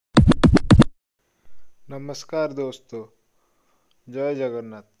नमस्कार दोस्तों जय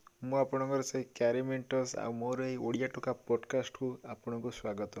जगन्नाथ मु आपणकर से क्यारी मिंटस आ मोर ए ओडिया टोका पॉडकास्ट को आपन को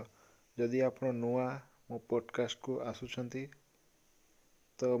स्वागत। जदि आपण नुआ मो पॉडकास्ट को आसुछंती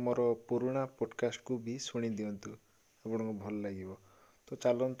तो मोर पुराना पॉडकास्ट को भी सुनी दियंतु आपन को भल लागिवो। तो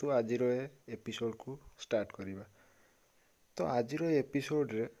चलंतु आज रो एपिसोड को स्टार्ट करिबा। तो आज रो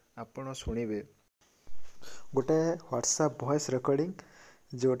एपिसोड रे आपण सुनिबे गोटे व्हाट्सएप वॉइस रिकॉर्डिंग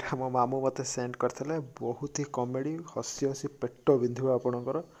जोटा मो मामू मते सेंड करथिले। बहुत ही कॉमेडी हसी हसी पेट बिंधिबा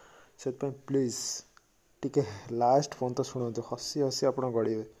आपणकर से प्लीज टिके लास्ट फोन तो सुनतु हसी हसी आपण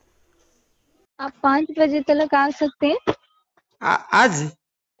गड़िबे। आप 5 बजे तक आ सकते हैं। आज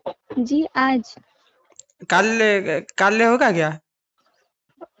जी आज कल कल होगा क्या?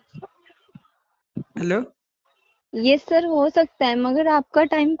 हेलो ये सर हो सकता है, मगर आपका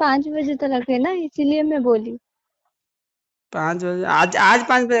टाइम 5 बजे तक है ना, इसीलिए मैं बोली। 5 बजे आज आज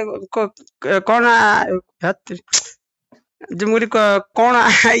 5 बजे कौन हत जो मुरी कौन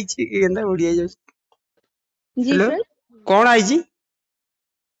आई छी एंदा उड़ी जाउ। जी हेलो सर। कौन आई छी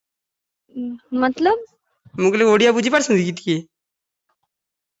मतलब मुगले ओडिया बुझी पारछन की टिके?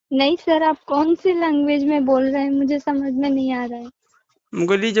 नहीं सर, आप कौन सी लैंग्वेज में बोल रहे हैं मुझे समझ में नहीं आ रहा है।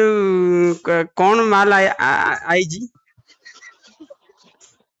 मुगली जो कौन माल आई जी।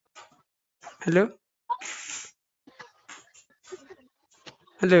 हेलो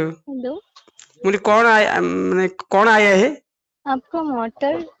हेलो हेलो, मुझे कौन आया मैंने कौन आया है? आपका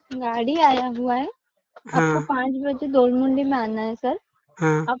मोटर गाड़ी आया हुआ है। आपको हाँ 5 बजे दोलमुंडी में आना है सर।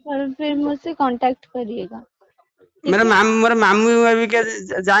 हाँ आप फिर मुझसे कांटेक्ट करिएगा, ठीक मेरे है। मामू अभी क्या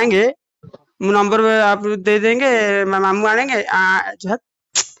जाएंगे। नंबर आप दे देंगे, मामू आनेंगे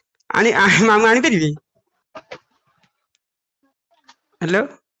मामू आनी पारिबे? हेलो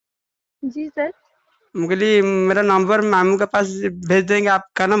जी सर। मुगली मेरा नंबर मामू के पास भेज देंगे,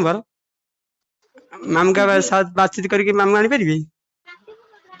 आपका नंबर मामू के जी साथ बातचीत करके मामू आनी पारिबे?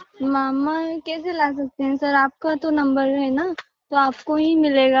 मामा कैसे ला सकते हैं सर, आपका तो नंबर है ना, तो आपको ही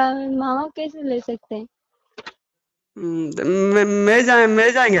मिलेगा। मामा कैसे ले सकते हैं। मैं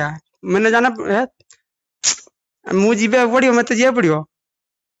जाएंगे मैंने जाना है। मु जीबे पड़ियो मते जीबे पड़ियो।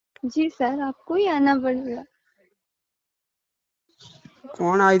 जी सर, आपको ही आना पड़ेगा।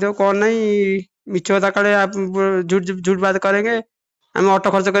 कौन आई तो कौन नहीं मिछ कथा काले आप झूठ झूठ बात करेंगे। हम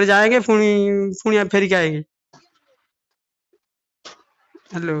ऑटो खर्च कर जाएंगे पुणी फेरी के आएंगे।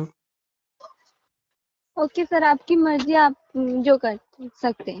 हेलो ओके सर, आपकी मर्जी, आप जो कर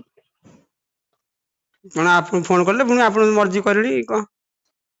सकते हैं। कौन आप फोन करले पुणी आप मर्जी करी कौन?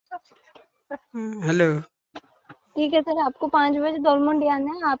 हेलो ठीक है सर, आपको 5 बजे दोलमुंडी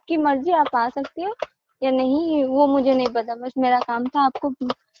आना है, आपकी मर्जी, आप आ सकते हो या नहीं वो मुझे नहीं पता, बस मेरा काम था आपको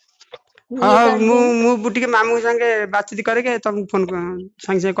हाँ ये हाँ कर देना। मु टिके मामू संगे बातचीत करके तुम फोन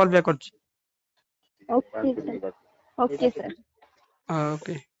संगे संगे कॉल बैक कर। Okay sir. Okay sir.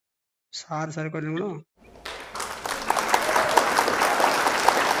 Okay सार सार कर लूँ।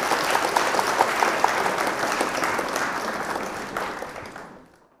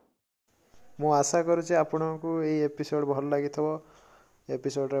 मु आशा करुचे आपको ये एपिसोड भल लगी।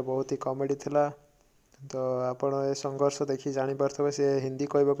 एपिसोड रे बहुत ही कॉमेडी थिला। तो आपण ए संघर्ष देखी जानी पारथबे से हिंदी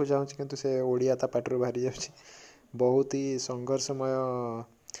कहबाकू चाहूँ किंतु से ओडिया ता पाटरू बाहरी जाउछि। बहुत ही संघर्षमय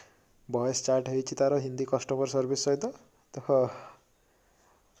वॉइस चार्ट होइछि तार हिंदी कस्टमर सर्विस सहित। तो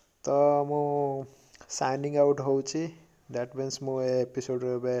तो मु साइनिंग आउट होउछि। दैट मीन्स मु एपिसोड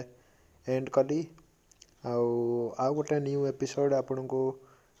रे एंड कली। आउ गोटे न्यू एपिसोड आपन को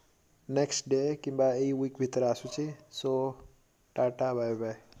नेक्स्ट डे किंबा ए वीक भीतर आसुछि। So tata bye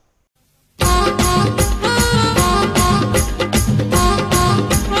bye.